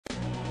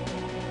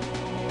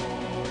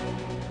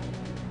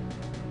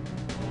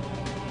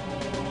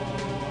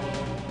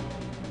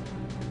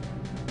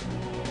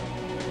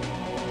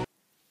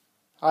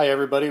Hi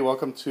everybody,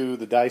 welcome to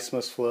the Dice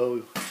Must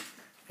Flow,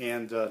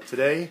 and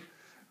today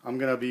I'm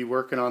going to be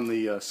working on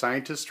the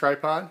Scientist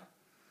tripod.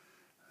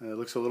 It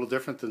looks a little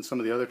different than some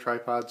of the other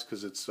tripods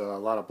because it's a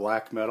lot of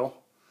black metal,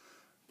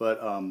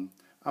 but I'm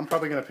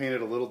probably going to paint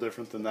it a little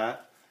different than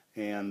that,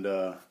 and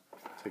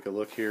take a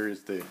look. Here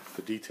is the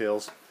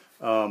details.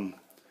 I'm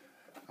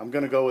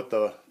going to go with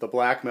the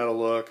black metal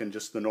look and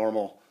just the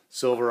normal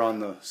silver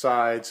on the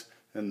sides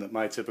and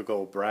my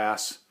typical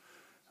brass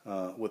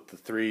with the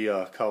three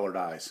colored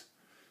eyes.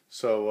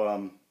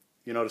 So,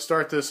 to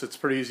start this, it's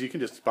pretty easy. You can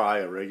just buy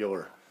a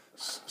regular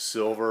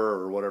silver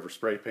or whatever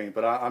spray paint,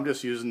 but I'm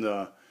just using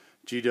the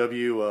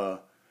GW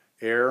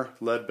Air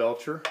Lead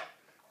Belcher,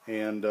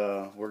 and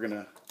we're going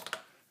to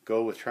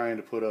go with trying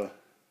to put a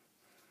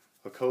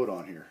coat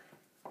on here.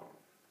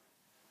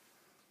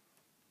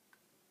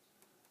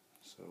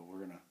 So we're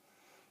going to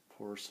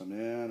pour some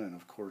in, and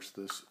of course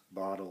this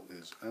bottle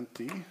is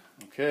empty.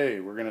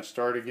 Okay, we're going to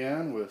start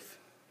again with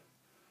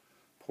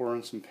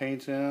pouring some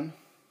paint in.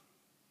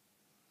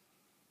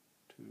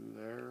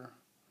 There,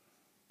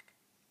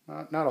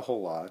 not a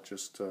whole lot,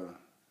 just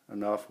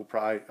enough.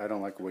 I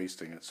don't like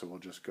wasting it, so we'll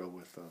just go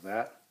with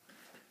that.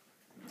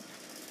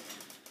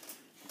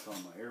 It's on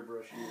my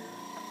airbrush here.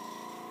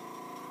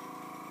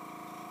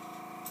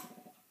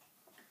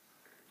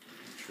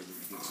 Make sure that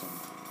we get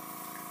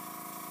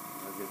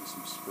getting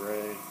some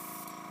spray.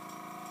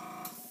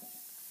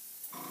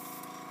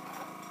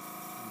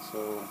 And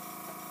so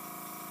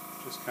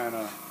just kind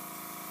of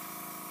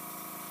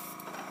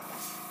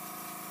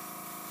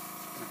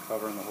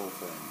covering the whole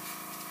thing.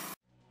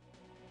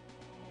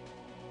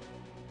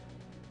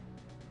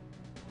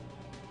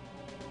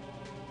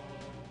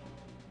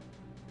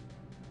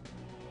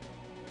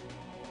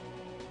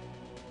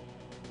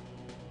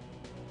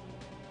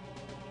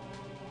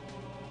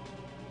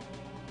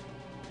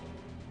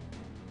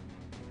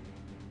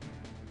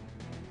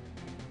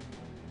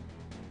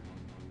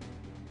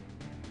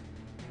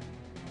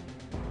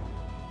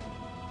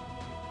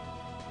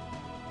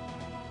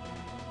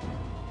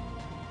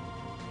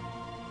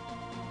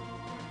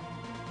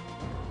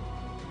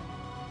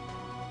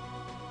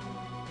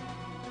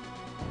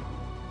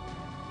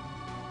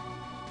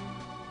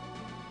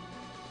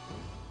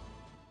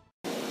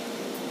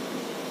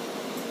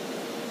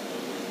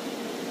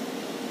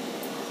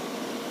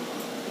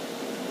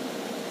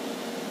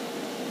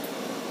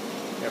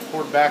 I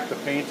poured back the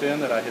paint in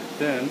that I had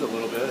thinned a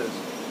little bit, as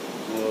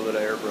a little bit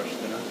of airbrush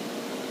thinner,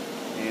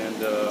 and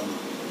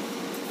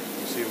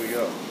we'll see we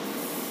go.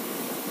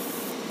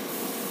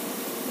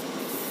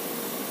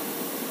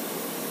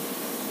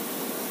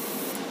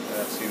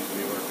 That seems to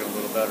be working a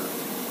little better.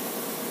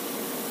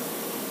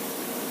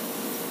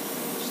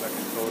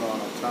 Second coat on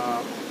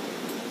top.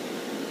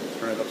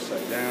 Turn it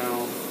upside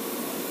down.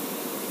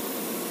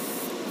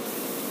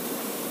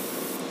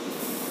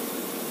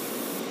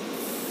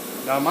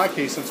 Now in my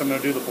case, since I'm going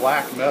to do the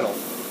black metal,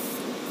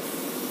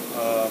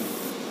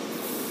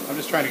 I'm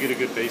just trying to get a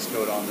good base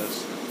coat on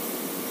this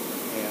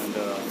and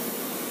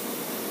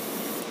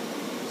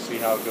see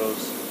how it goes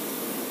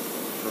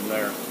from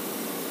there.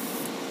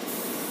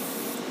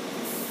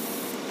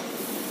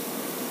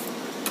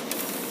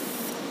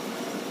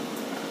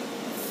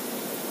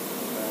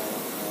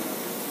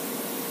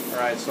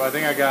 Alright, so I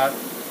think I got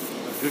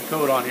a good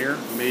coat on here,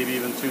 maybe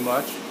even too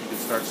much. You can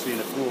start seeing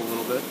it cool a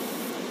little bit.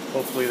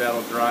 Hopefully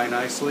that'll dry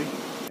nicely.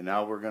 And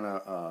now we're going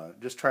to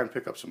just try and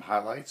pick up some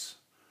highlights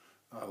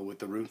with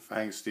the Rune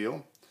Fang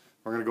steel.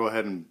 We're going to go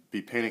ahead and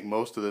be painting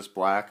most of this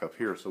black up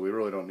here, so we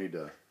really don't need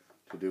to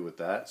do with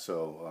that.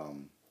 So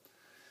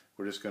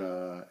we're just going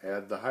to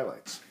add the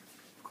highlights.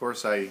 Of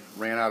course, I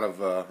ran out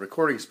of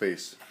recording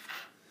space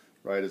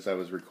right as I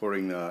was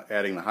recording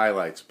adding the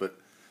highlights, but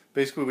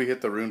basically we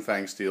hit the Rune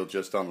Fang steel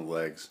just on the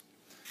legs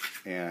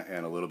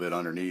and a little bit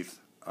underneath.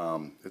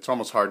 It's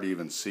almost hard to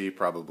even see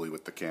probably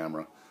with the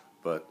camera,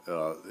 but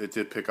it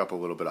did pick up a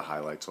little bit of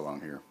highlights along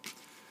here.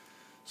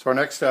 So our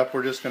next step,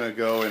 we're just going to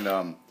go and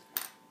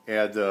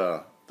add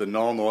the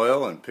Nuln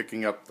Oil, and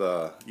picking up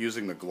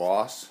using the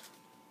gloss,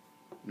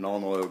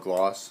 Nuln Oil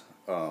gloss,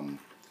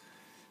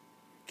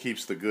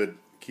 keeps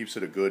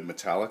it a good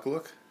metallic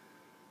look.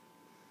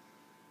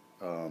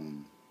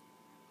 And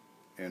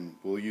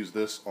we'll use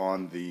this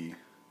on the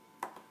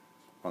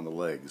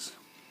legs.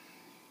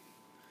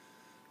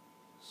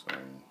 So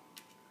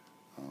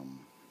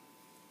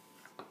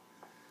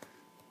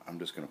I'm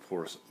just going to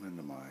pour something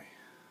into my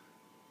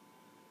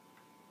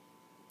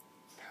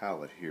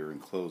palette here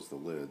and close the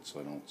lid so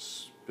I don't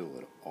spill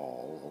it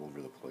all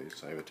over the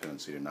place. I have a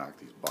tendency to knock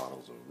these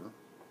bottles over.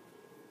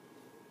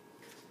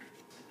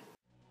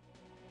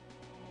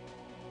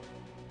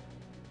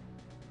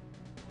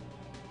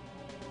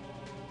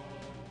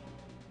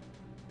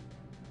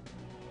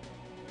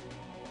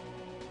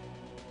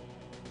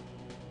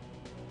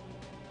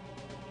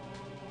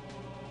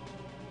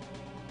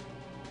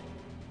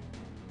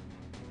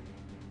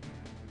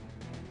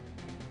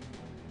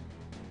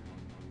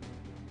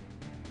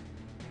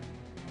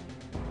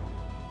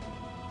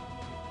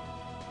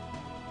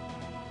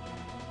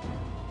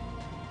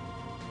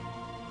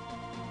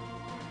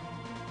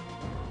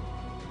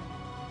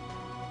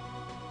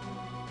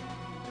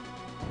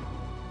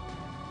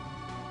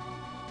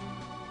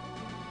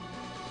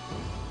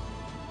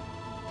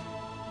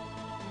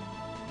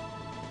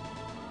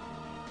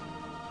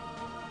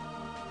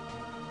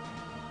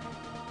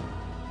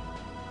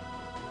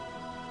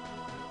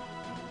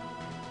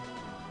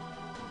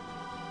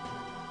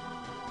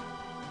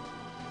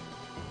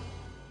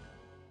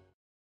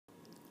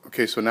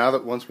 Okay, so now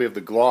that once we have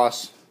the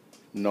gloss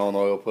Nuln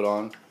Oil put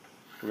on,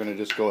 we're going to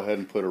just go ahead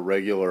and put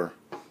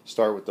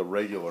start with the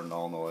regular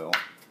Nuln Oil,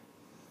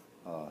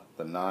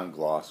 the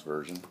non-gloss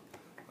version,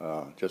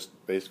 just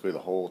basically the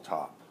whole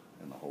top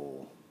and the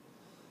whole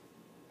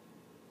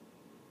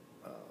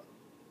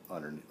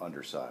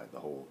underside, the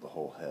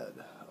whole head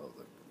of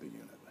the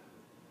unit.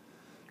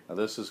 Now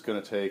this is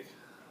going to take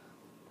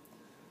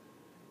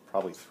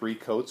probably 3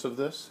 coats of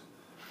this,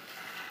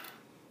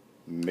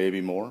 maybe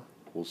more.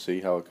 We'll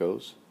see how it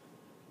goes.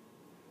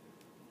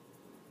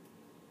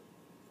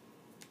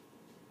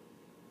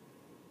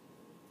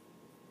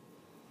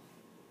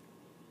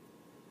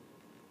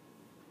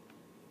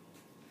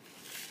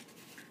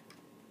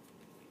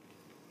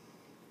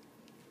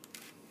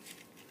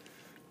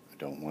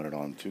 I don't want it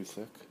on too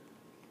thick.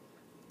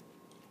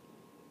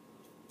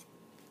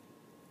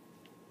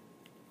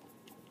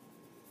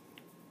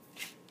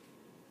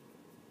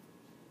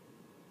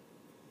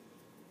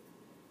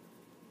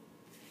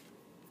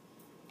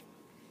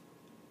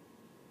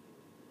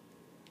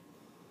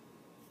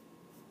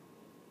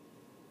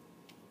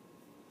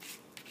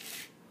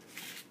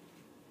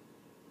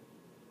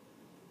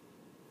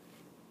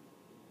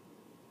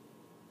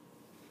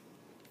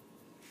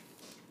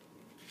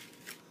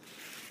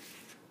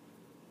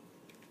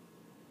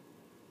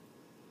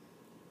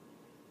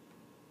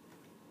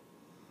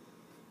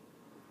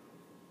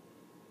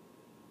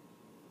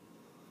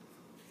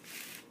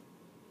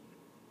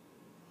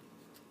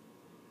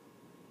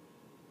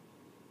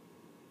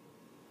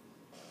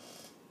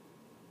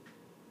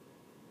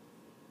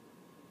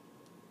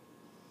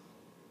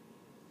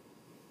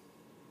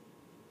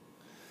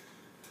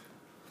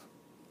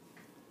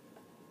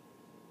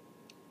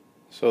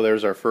 So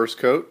there's our first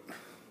coat.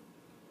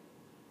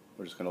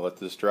 We're just going to let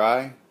this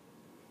dry,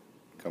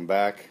 come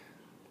back,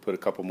 put a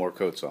couple more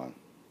coats on.